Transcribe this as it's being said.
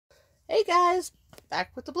Hey guys,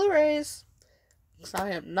 back with the Blu-rays, because I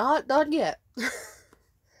am not done yet.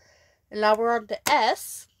 And now we're on to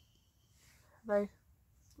S. And I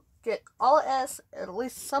get all of S and at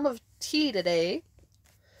least some of T today.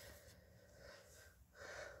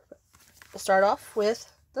 We'll start off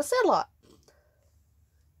with The Sandlot.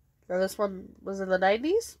 Now this one was in the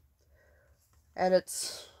 90s, and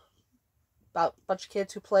it's about a bunch of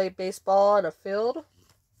kids who play baseball in a field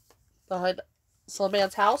behind some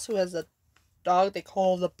man's house who has a dog they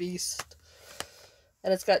call the Beast.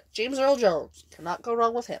 And it's got James Earl Jones. Cannot go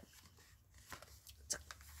wrong with him. It's a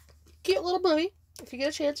cute little movie. If you get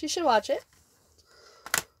a chance, you should watch it.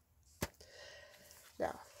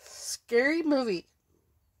 Now, Scary Movie.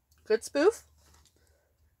 Good spoof.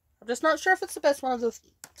 I'm just not sure if it's the best one of the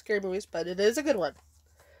scary movies, but it is a good one.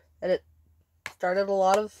 And it started a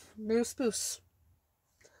lot of new spoofs.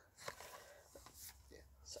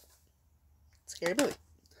 So, Scary Movie.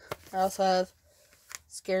 I also have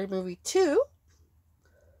Scary Movie 2,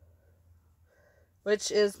 which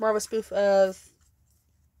is more of a spoof of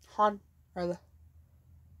the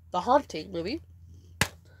Haunting movie,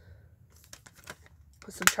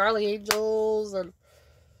 with some Charlie Angels and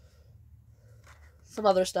some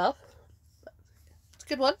other stuff. It's a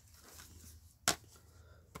good one.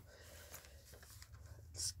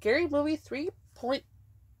 Scary Movie 3.5,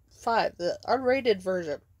 the unrated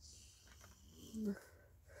version.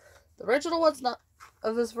 The original one's not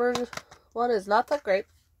of this version one is not that great,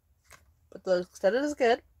 but the extended is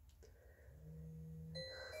good.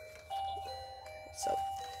 So,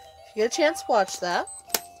 if you get a chance, watch that.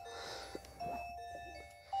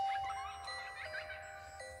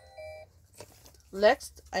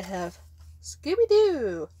 Next, I have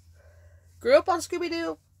Scooby-Doo. Grew up on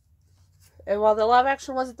Scooby-Doo, and while the live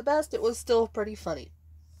action wasn't the best, it was still pretty funny.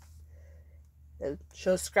 It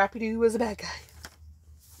shows Scrappy-Doo as a bad guy.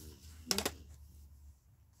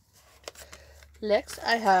 Next,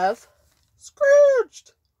 I have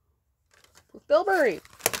Scrooged with Bill Murray.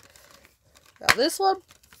 Now, this one,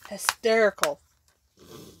 hysterical.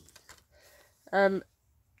 And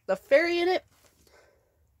the fairy in it,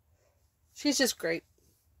 she's just great.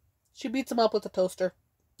 She beats him up with a toaster.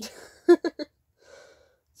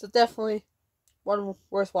 So definitely one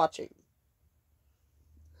worth watching.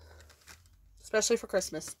 Especially for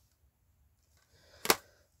Christmas.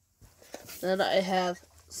 Then I have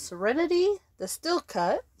Serenity, the still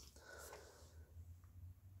cut.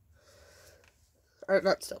 Or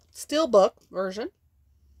not still, steelbook version.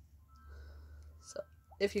 So,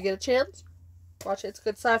 if you get a chance, watch it. It's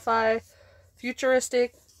good sci-fi,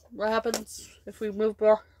 futuristic. What happens if we move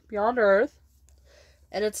beyond Earth?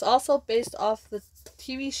 And it's also based off the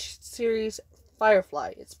TV series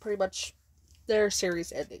Firefly. It's pretty much their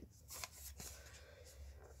series ending.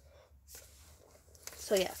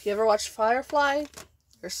 So yeah, if you ever watch Firefly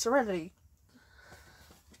or Serenity.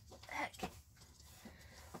 Heck.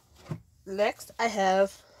 Next, I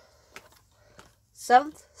have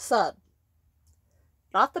Seventh Son.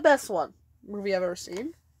 Not the best movie I've ever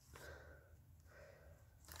seen.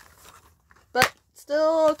 But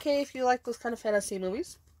still okay if you like those kind of fantasy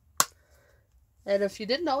movies. And if you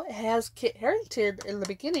didn't know, it has Kit Harington in the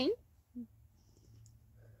beginning.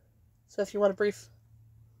 So if you want a brief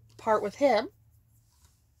part with him.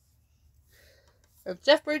 And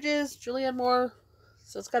Jeff Bridges, Julianne Moore.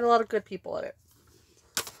 So it's got a lot of good people in it.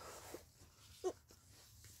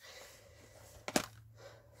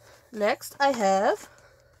 Next, I have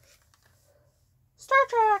Star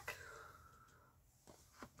Trek.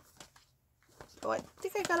 Oh, I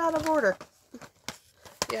think I got out of order.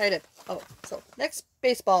 Yeah, I did. Oh, so next,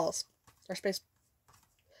 Spaceballs. Or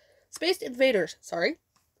Spaced Invaders, sorry.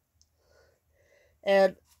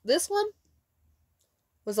 And this one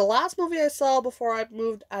was the last movie I saw before I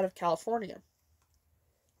moved out of California.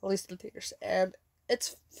 At least in the theaters. And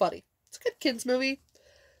it's funny. It's a good kids movie.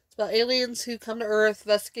 It's about aliens who come to Earth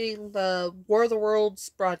investigating the War of the Worlds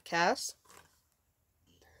broadcast.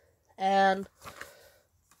 And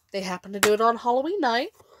they happen to do it on Halloween night.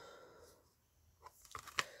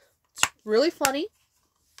 It's really funny.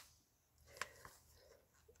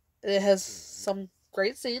 It has some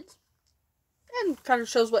great scenes. And kind of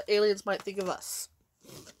shows what aliens might think of us.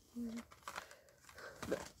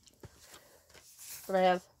 Then I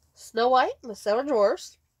have Snow White and the Seven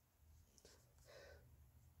Dwarfs.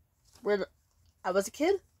 When I was a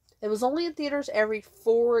kid, it was only in theaters every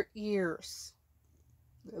 4 years.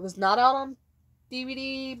 It was not out on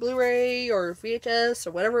DVD, Blu-ray, or VHS,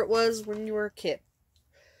 or whatever it was when you were a kid.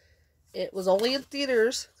 It was only in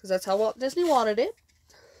theaters, because that's how Walt Disney wanted it.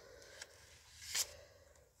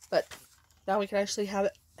 But now we can actually have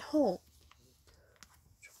it at home.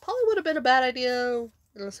 Probably would have been a bad idea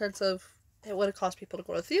in the sense of it would have cost people to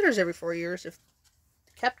go to theaters every 4 years if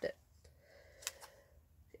they kept it.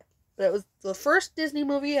 Yeah. But it was the first Disney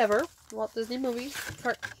movie ever, Walt Disney movie,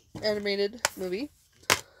 animated movie,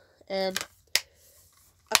 and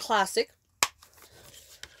a classic.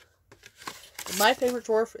 And my favorite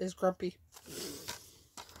dwarf is Grumpy.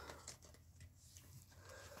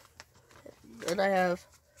 And I have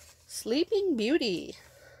Sleeping Beauty,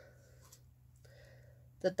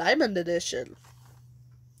 the Diamond Edition.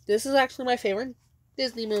 This is actually my favorite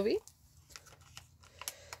Disney movie.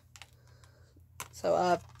 So,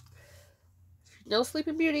 if you know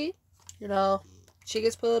Sleeping Beauty, you know, she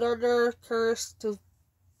gets put under a curse to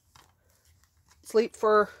sleep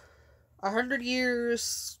for 100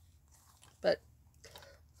 years, but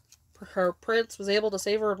her prince was able to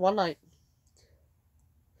save her in one night.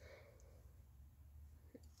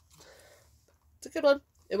 It's a good one.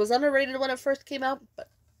 It was underrated when it first came out, but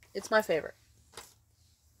it's my favorite.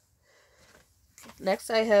 Next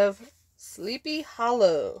I have Sleepy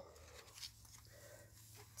Hollow,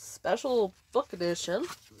 special book edition.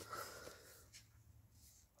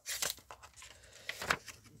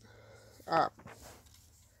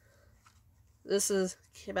 This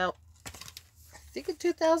came out, I think, in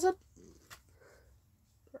 2000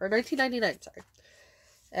 or 1999. Sorry,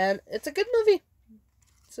 and it's a good movie.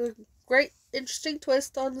 It's a great, interesting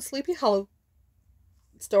twist on the Sleepy Hollow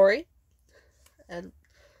story, and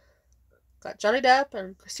got Johnny Depp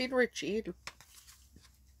and Christina Ricci.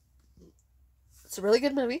 It's a really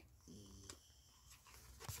good movie.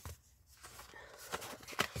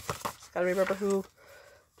 Just gotta remember who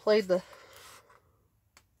played the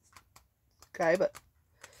guy, but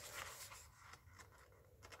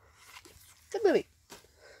good movie.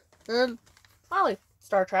 And finally,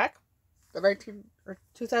 Star Trek, the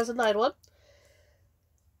 2009 one.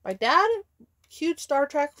 My dad, huge Star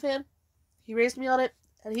Trek fan, he raised me on it,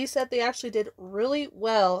 and he said they actually did really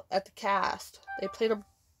well at the cast. They played them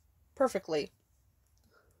perfectly.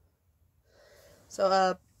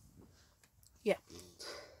 So, yeah.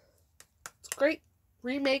 It's a great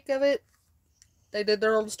remake of it. They did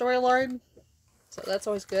their own storyline, so that's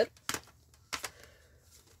always good.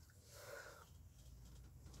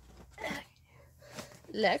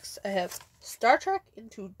 Next, I have Star Trek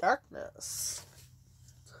Into Darkness.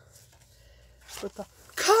 With the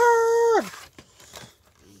Khan!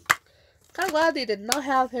 Kind of glad they did not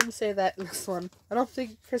have him say that in this one. I don't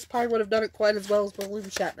think Chris Pine would have done it quite as well as William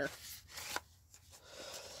Shatner.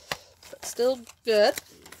 But still good.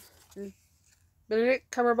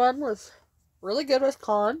 Benedict Cumberbatch was really good with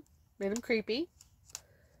Khan. Made him creepy.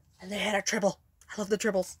 And they had a tribble. I love the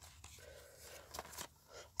tribbles.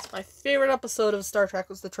 It's my favorite episode of Star Trek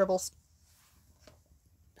was the tribbles.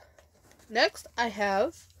 Next, I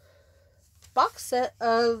have box set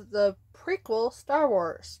of the prequel Star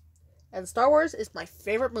Wars. And Star Wars is my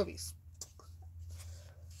favorite movies.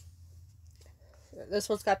 This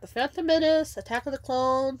one's got The Phantom Menace, Attack of the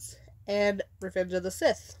Clones, and Revenge of the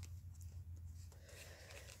Sith.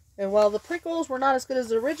 And while the prequels were not as good as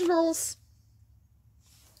the originals,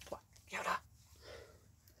 Yoda.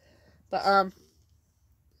 But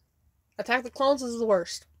Attack of the Clones is the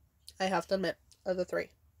worst, I have to admit, of the three.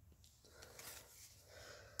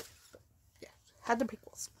 Yeah, had the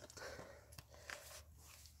prequels.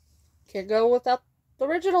 Can't go without the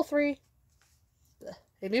original three.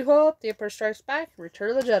 A New Hope, The Empire Strikes Back, and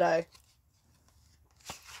Return of the Jedi.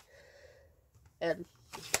 And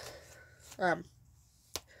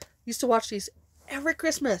used to watch these every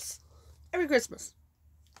Christmas. Every Christmas.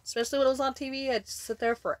 Especially when it was on TV, I'd sit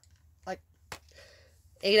there for like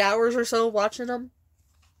 8 hours or so watching them.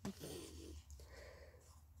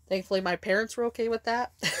 Thankfully, my parents were okay with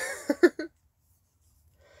that.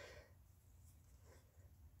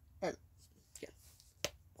 And yeah,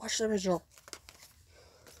 watch the original.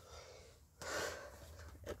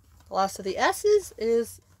 The last of the S's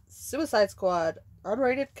is Suicide Squad,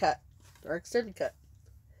 unrated cut, or extended cut.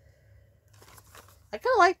 I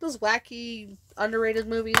kind of like those wacky, underrated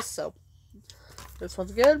movies, so this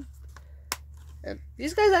one's good. And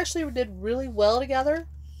these guys actually did really well together.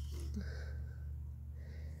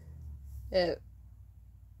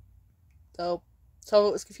 So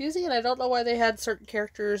it was confusing, and I don't know why they had certain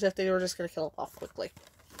characters if they were just going to kill them off quickly.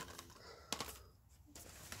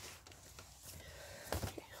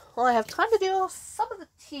 Well, I have time to do some of the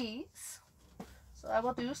teas, so I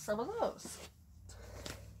will do some of those.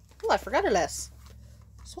 Oh, I forgot a list.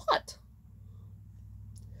 SWAT.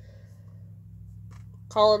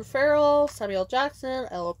 Colin Farrell, Samuel Jackson,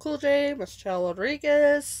 LL Cool J, Michelle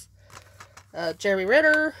Rodriguez, Jeremy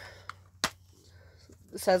Renner.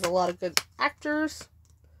 This has a lot of good actors.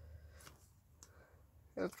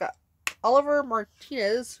 And it's got Oliver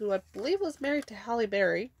Martinez, who I believe was married to Halle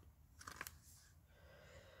Berry.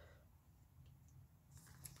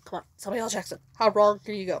 Come on, Samuel L. Jackson. How wrong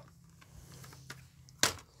can you go?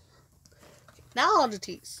 Now on to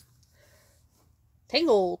tease.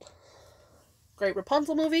 Tangled. Great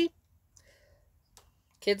Rapunzel movie.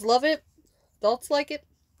 Kids love it. Adults like it.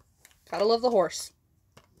 Gotta love the horse.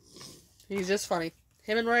 He's just funny.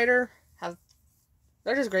 Him and Ryder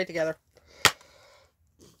they're just great together.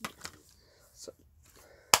 So,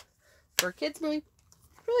 for a kids movie,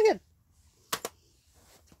 really good.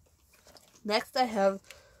 Next I have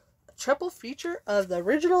a triple feature of the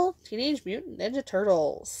original Teenage Mutant Ninja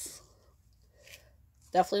Turtles.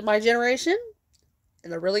 Definitely my generation,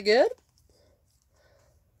 and they're really good.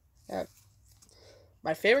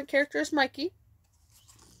 My favorite character is Mikey.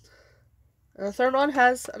 And the third one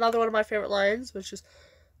has another one of my favorite lines, which is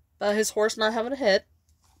about his horse not having a head.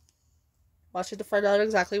 Watch it to find out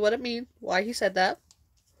exactly what it means, why he said that.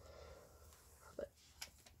 But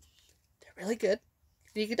they're really good.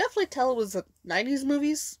 You can definitely tell it was the 90s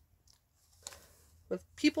movies with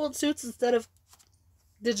people in suits instead of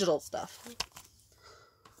digital stuff.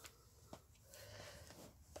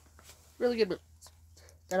 Really good movies.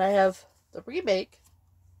 Then I have the remake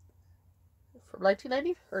from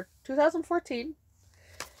 1990 or 2014.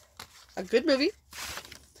 A good movie.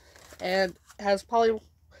 And it has probably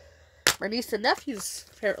my niece and nephew's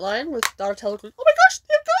favorite line with Donatello going, "Oh my gosh,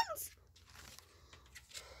 they have guns!"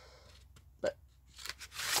 But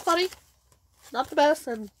it's funny. Not the best,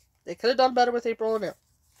 and they could have done better with April O'Neil.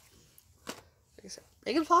 Like I said,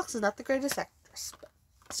 Megan Fox is not the greatest actress, but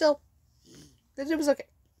still, it was okay.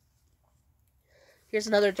 Here's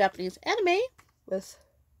another Japanese anime with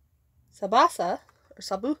Sabusa.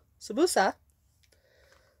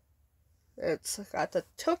 It's got the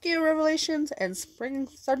Tokyo Revelations and Spring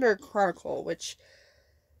Thunder Chronicle, which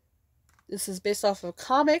this is based off of a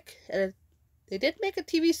comic, and they did make a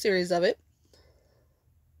TV series of it.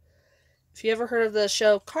 If you ever heard of the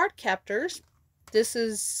show Card Captors, this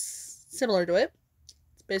is similar to it.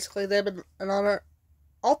 It's basically them in an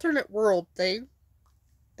alternate world thing,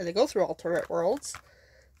 and they go through alternate worlds.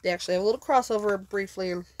 They actually have a little crossover briefly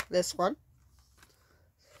in this one.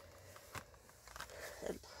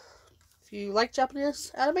 And if you like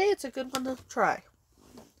Japanese anime, it's a good one to try.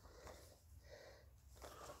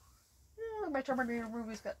 Yeah, my Terminator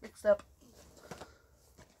movies got mixed up.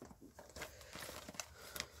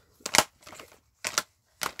 Okay.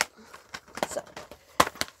 So,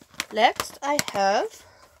 next I have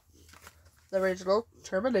the original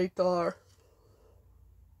Terminator.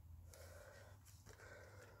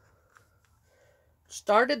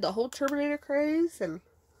 Started the whole Terminator craze, and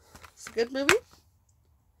it's a good movie.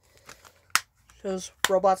 Shows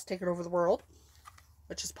robots taking over the world,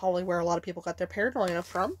 which is probably where a lot of people got their paranoia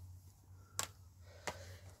from.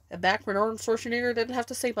 And back when Arnold Schwarzenegger didn't have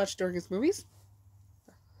to say much during his movies.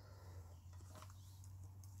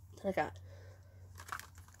 Then I got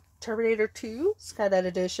Terminator 2, Skynet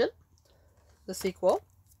Edition, the sequel.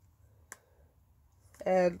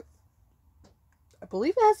 And I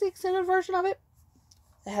believe it has the extended version of it.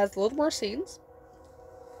 It has a little more scenes.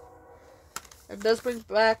 It does bring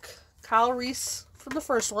back Kyle Reese from the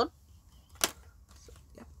first one. So,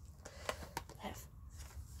 yeah. I have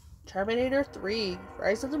Terminator 3,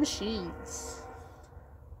 Rise of the Machines,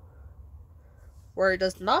 where it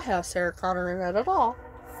does not have Sarah Connor in it at all.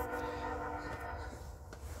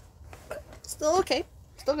 But still okay.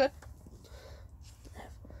 Still good. I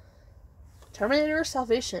have Terminator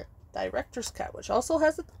Salvation, Director's Cut, which also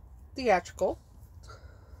has a theatrical.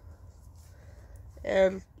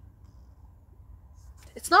 And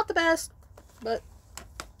it's not the best, but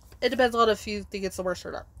it depends on if you think it's the worst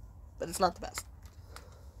or not. But it's not the best.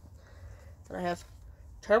 Then I have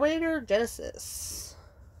Terminator Genesis.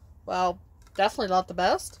 Well, definitely not the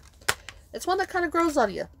best. It's one that kind of grows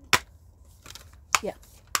on you. Yeah.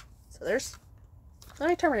 So there's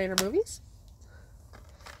my Terminator movies.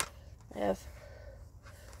 I have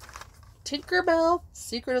Tinkerbell,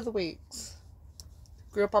 Secret of the Wings.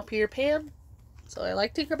 Grew up on Peter Pan. So I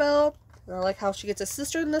like Tinkerbell, and I like how she gets a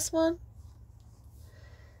sister in this one.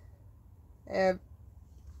 And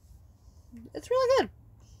it's really good.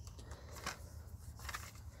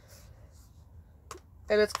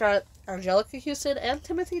 And it's got Angelica Houston and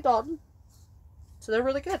Timothy Dalton. So they're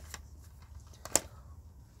really good.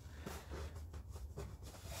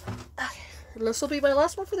 Okay, and this will be my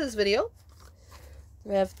last one for this video.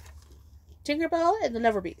 We have Tinkerbell and the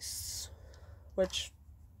Neverbeasts, which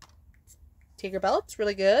Tinkerbell, it's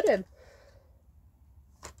really good and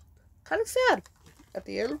kind of sad at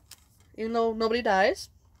the end, even though nobody dies.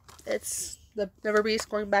 It's the Never Beast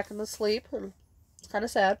going back into sleep, and it's kind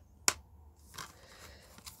of sad.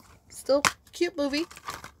 Still cute movie,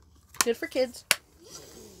 good for kids.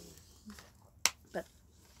 But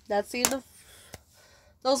that's the end of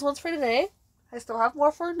those ones for today. I still have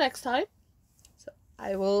more for next time, so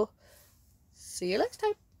I will see you next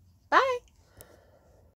time. Bye.